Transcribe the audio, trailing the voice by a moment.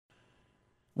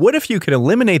What if you could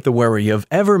eliminate the worry of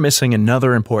ever missing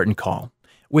another important call?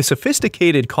 With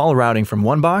sophisticated call routing from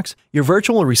Onebox, your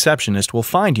virtual receptionist will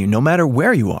find you no matter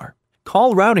where you are.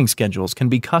 Call routing schedules can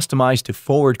be customized to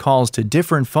forward calls to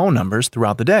different phone numbers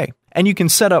throughout the day, and you can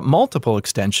set up multiple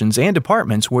extensions and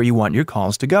departments where you want your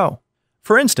calls to go.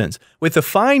 For instance, with the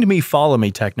Find Me, Follow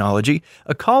Me technology,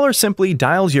 a caller simply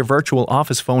dials your virtual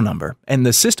office phone number, and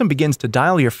the system begins to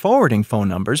dial your forwarding phone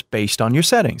numbers based on your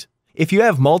settings. If you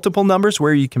have multiple numbers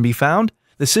where you can be found,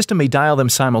 the system may dial them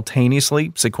simultaneously,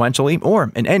 sequentially,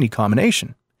 or in any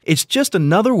combination. It's just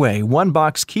another way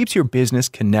Onebox keeps your business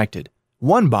connected.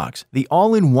 Onebox, the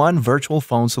all-in-one virtual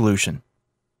phone solution.